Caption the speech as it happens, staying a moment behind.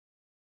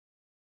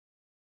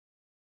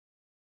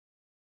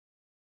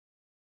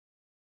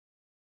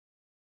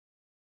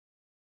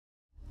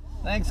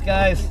Thanks,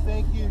 guys.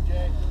 Thank you,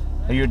 Jay.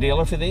 Are you a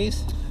dealer for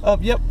these?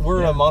 Yep,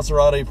 we're a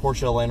Maserati,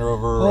 Porsche, Land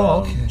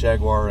Rover,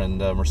 Jaguar, and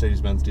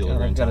Mercedes-Benz dealer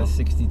here in town. I've got a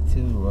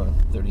 62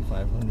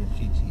 3500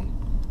 GT.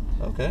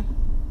 Okay.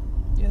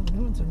 Yeah, the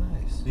new ones are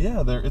nice.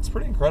 Yeah, it's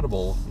pretty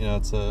incredible. You know,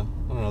 it's I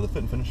don't know, the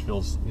fit and finish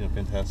feels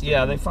fantastic.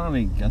 Yeah, they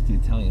finally got the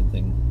Italian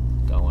thing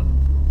going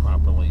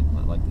properly,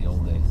 not like the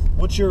old days.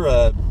 What's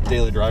your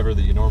daily driver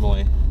that you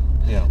normally,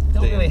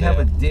 don't really have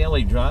a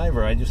daily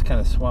driver. I just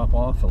kind of swap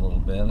off a little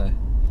bit.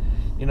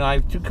 I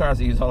have two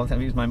cars I use all the time.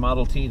 I use my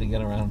Model T to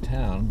get around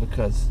town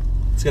because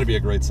it's going to be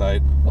a great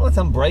sight. Well, it's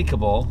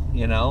unbreakable,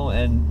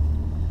 and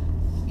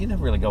you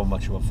never really go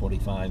much of a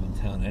 45 in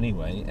town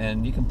anyway,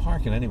 and you can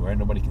park it anywhere.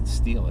 Nobody can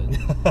steal it.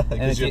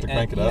 Because you have to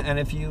crank it up. And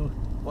if you,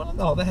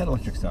 no, they had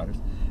electric starters.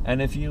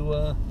 And if you,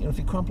 if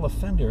you crumple a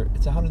fender,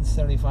 it's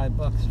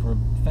 $175 for a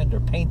fender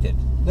painted.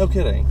 No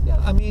kidding. Yeah,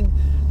 I mean,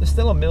 there's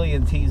still a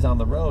million T's on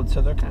the road,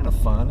 so they're kind of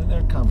fun and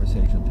they're a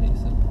conversation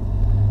piece. And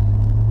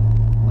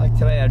like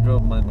today, I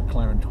drove my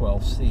McLaren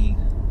 12C.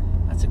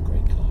 That's a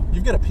great car.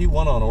 You've got a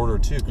P1 on order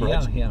too,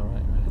 correct? Yeah,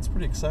 right. That's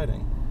pretty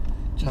exciting.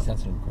 Jeez,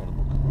 that's an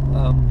incredible car.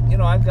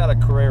 I've got a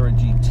Carrera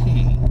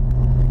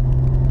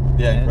GT.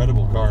 Yeah,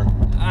 incredible car.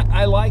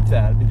 I like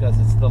that because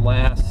it's the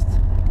last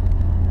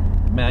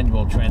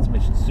manual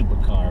transmission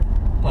supercar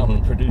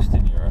probably produced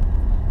in Europe,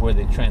 where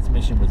the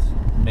transmission was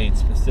made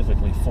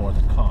specifically for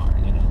the car,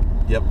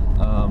 Yep.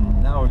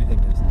 Now everything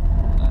is,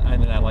 I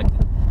like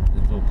the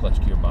dual clutch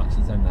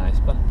gearboxes. They're nice,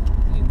 but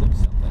you lose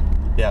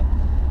something. Yeah.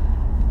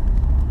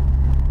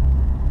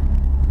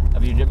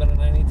 Have you driven a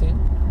 918?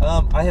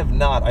 I have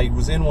not. I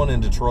was in one in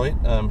Detroit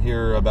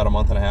here about a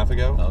month and a half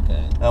ago.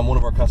 Okay. One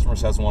of our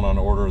customers has one on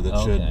order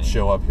that should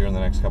show up here in the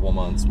next couple of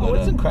months. But,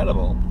 it's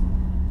incredible.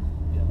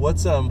 What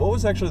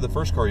was actually the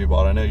first car you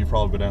bought? I know you've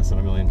probably been asked that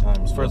a million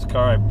times. First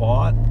car I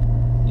bought?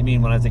 You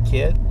mean when I was a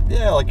kid?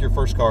 Yeah, like your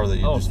first car that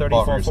you just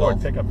bought for yourself.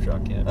 Ford pickup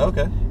truck, yeah.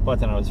 Okay. Bought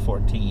then I was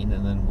 14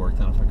 and then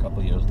worked on it for a couple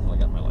of years until I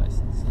got my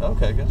license.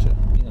 Okay, gotcha.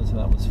 So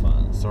that was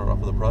fun. Started off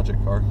with a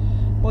project car.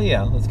 Well,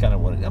 yeah, that's kind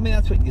of what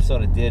that's what you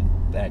sort of did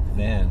back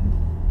then.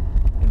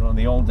 In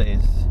the old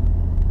days,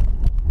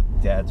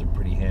 dads are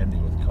pretty handy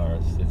with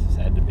cars. It just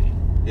had to be.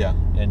 Yeah.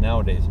 And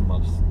nowadays,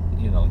 most,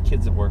 the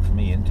kids that work for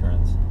me,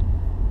 interns,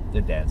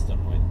 their dads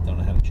don't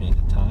know how to change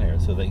a tire,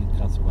 so they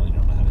consequently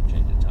don't know how to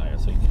change a tire,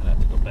 so you kind of have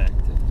to go back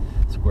to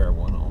square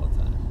one all the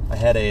time. I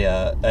had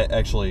a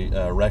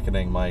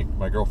reckoning.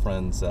 My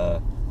girlfriend's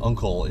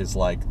uncle is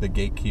like the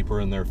gatekeeper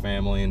in their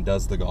family and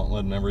does the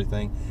gauntlet and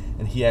everything,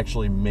 and he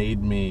actually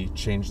made me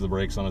change the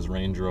brakes on his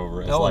Range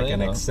Rover as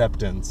an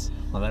acceptance.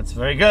 Well, that's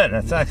very good.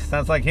 That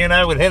sounds like he and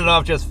I would hit it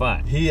off just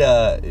fine. He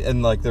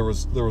and like there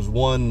was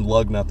one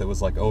lug nut that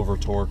was like over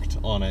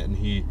torqued on it, and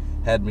he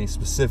had me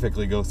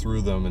specifically go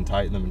through them and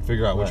tighten them and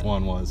figure out which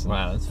one was. And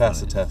wow, that's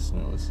pass the test,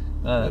 and it was.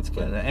 That's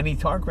good. Any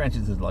torque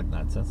wrenches is lug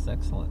nuts. That's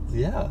excellent.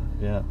 Yeah.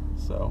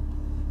 So,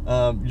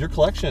 your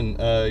collection,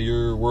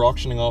 we're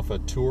auctioning off a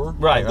tour of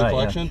the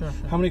collection. Yeah,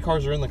 sure. How many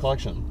cars are in the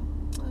collection?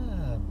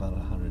 About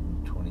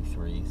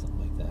 123, something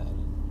like that.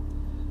 And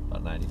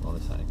about 90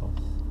 motorcycles.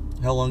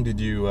 How long did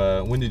you?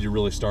 When did you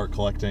really start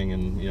collecting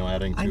and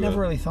adding to it? I never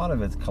really thought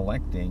of it as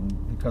collecting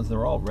because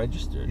they're all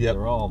registered. Yep.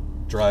 They're all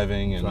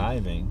driving.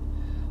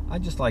 I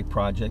just like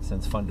projects and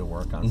it's fun to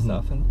work on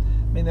stuff. And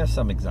I mean, there's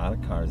some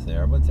exotic cars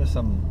there, but there's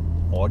some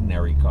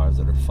ordinary cars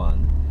that are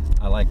fun.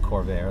 I like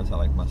Corvairs. I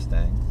like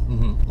Mustangs.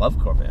 Love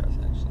Corvairs,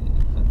 actually.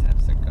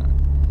 Fantastic car.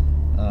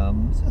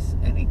 Just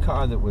any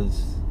car that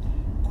was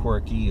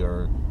quirky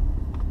or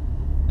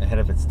ahead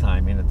of its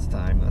time, in its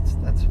time. That's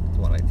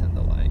what I tend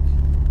to like.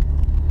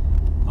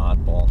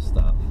 Oddball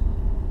stuff.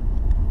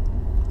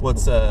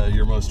 What's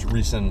your most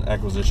recent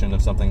acquisition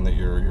of something that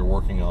you're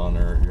working on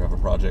or you have a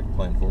project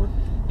planned for?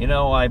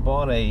 I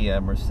bought a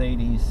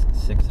Mercedes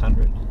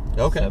 600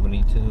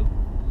 72.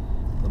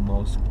 The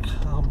most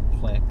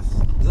complex.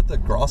 Is that the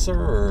Grosser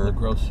or the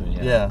Grosser?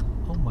 Yeah. Yeah.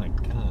 Oh my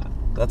God.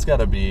 That's got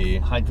to be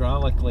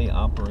hydraulically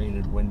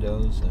operated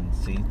windows and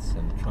seats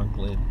and trunk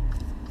lid.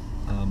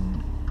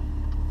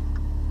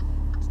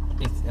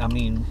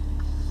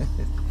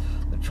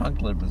 The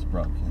trunk lid was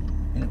broken,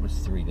 and it was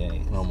 3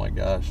 days. Oh my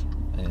gosh.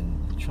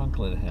 And the trunk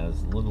lid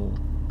has the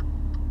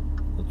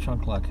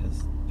trunk lock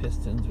has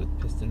pistons with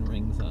piston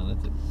rings on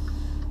it that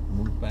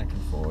move back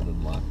and forward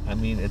and lock. I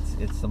mean,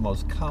 it's the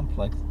most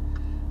complex.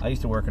 I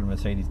used to work in a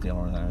Mercedes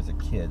dealer when I was a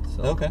kid,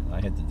 so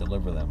I had to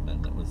deliver them,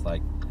 and it was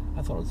like,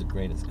 I thought it was the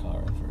greatest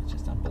car ever. It's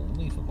just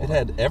unbelievable. It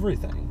had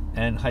everything.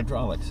 And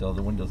hydraulics, so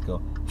the windows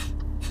go.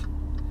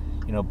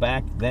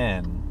 Back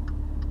then,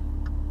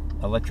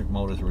 electric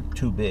motors were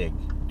too big,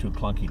 too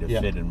clunky to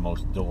fit in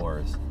most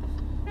doors.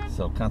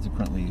 So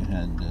consequently,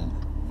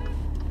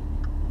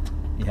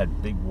 you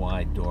had big,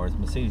 wide doors.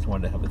 Mercedes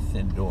wanted to have a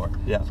thin door,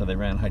 so they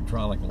ran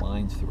hydraulic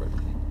lines through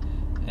everything.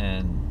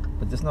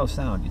 But there's no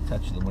sound. You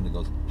touch the window, it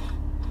goes.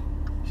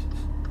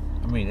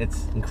 I mean,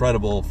 it's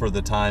incredible for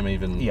the time,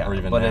 even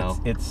but now.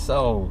 It's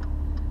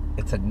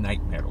a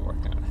nightmare to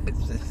work on.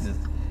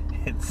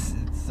 It's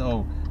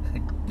so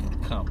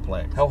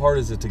complex. How hard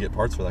is it to get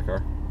parts for that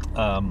car?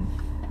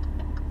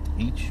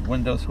 Each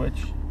window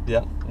switch,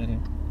 Yeah.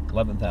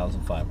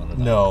 $11,500.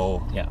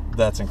 No. Yeah.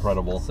 That's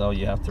incredible. So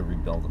you have to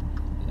rebuild them.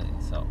 Yeah,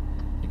 so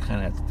you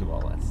kind of have to do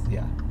all that.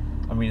 Yeah.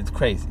 I mean, it's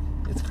crazy.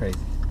 It's crazy.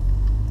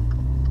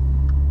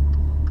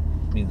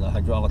 I mean, the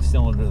hydraulic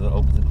cylinder that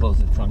opens and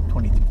closes the trunk,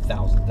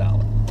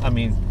 $22,000. I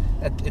mean,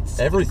 it's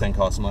Everything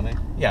costs money.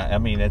 Yeah, I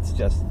mean, it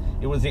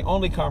was the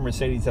only car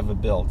Mercedes ever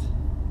built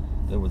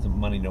that was a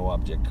money no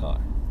object car.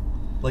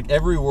 Like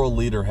every world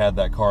leader had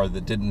that car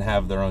that didn't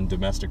have their own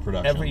domestic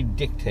production. Every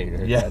dictator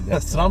had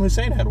that Saddam car.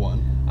 Hussein had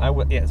one.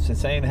 Yes,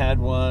 Hussein had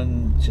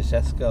one,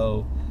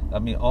 Ceausescu. I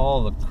mean,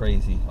 all the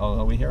crazy. Oh,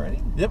 are we here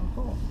already? Yep.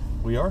 Cool.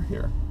 We are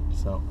here.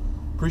 So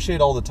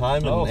appreciate all the time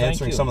and Oh, thank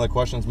answering you. some of the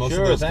questions. Most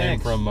Sure, of those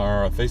thanks. came from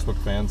our Facebook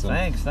fans. And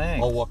Thanks.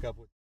 I'll walk up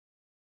with